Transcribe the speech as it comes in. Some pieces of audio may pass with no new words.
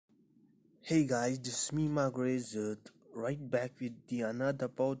Hey guys, this is me, Margaret, right back with the another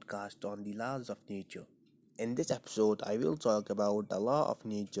podcast on the laws of nature. In this episode, I will talk about the law of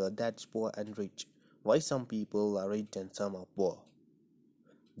nature that's poor and rich. Why some people are rich and some are poor.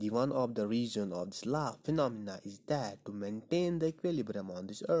 The one of the reason of this law phenomena is that to maintain the equilibrium on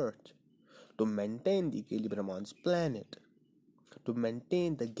this earth, to maintain the equilibrium on this planet, to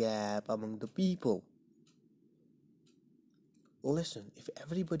maintain the gap among the people. Listen, if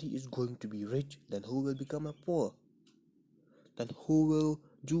everybody is going to be rich, then who will become a poor? Then who will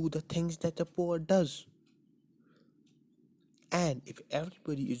do the things that the poor does? And if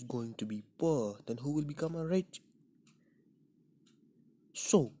everybody is going to be poor, then who will become a rich?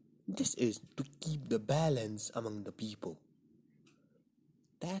 So, this is to keep the balance among the people.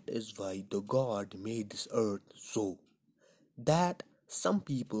 That is why the God made this earth so that some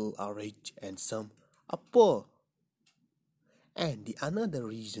people are rich and some are poor. And the another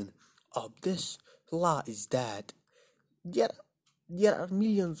reason of this law is that there There are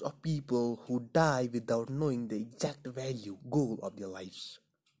millions of people who die without knowing the exact goal of their lives.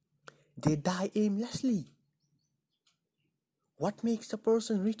 They die aimlessly. What makes a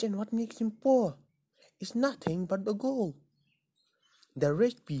person rich and what makes him poor is nothing but the goal. The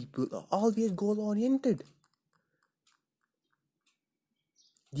rich people are always goal oriented.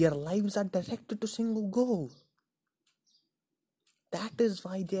 Their lives are directed to single goal. That is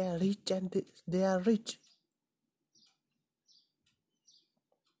why they are rich and they are rich.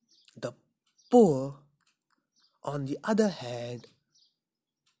 The poor, on the other hand,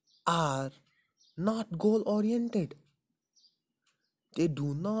 are not goal oriented. They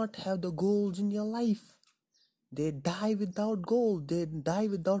do not have the goals in their life. They die without goal. They die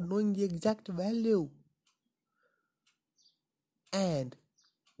without knowing the exact value. And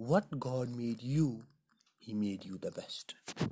what God made you, He made you the best.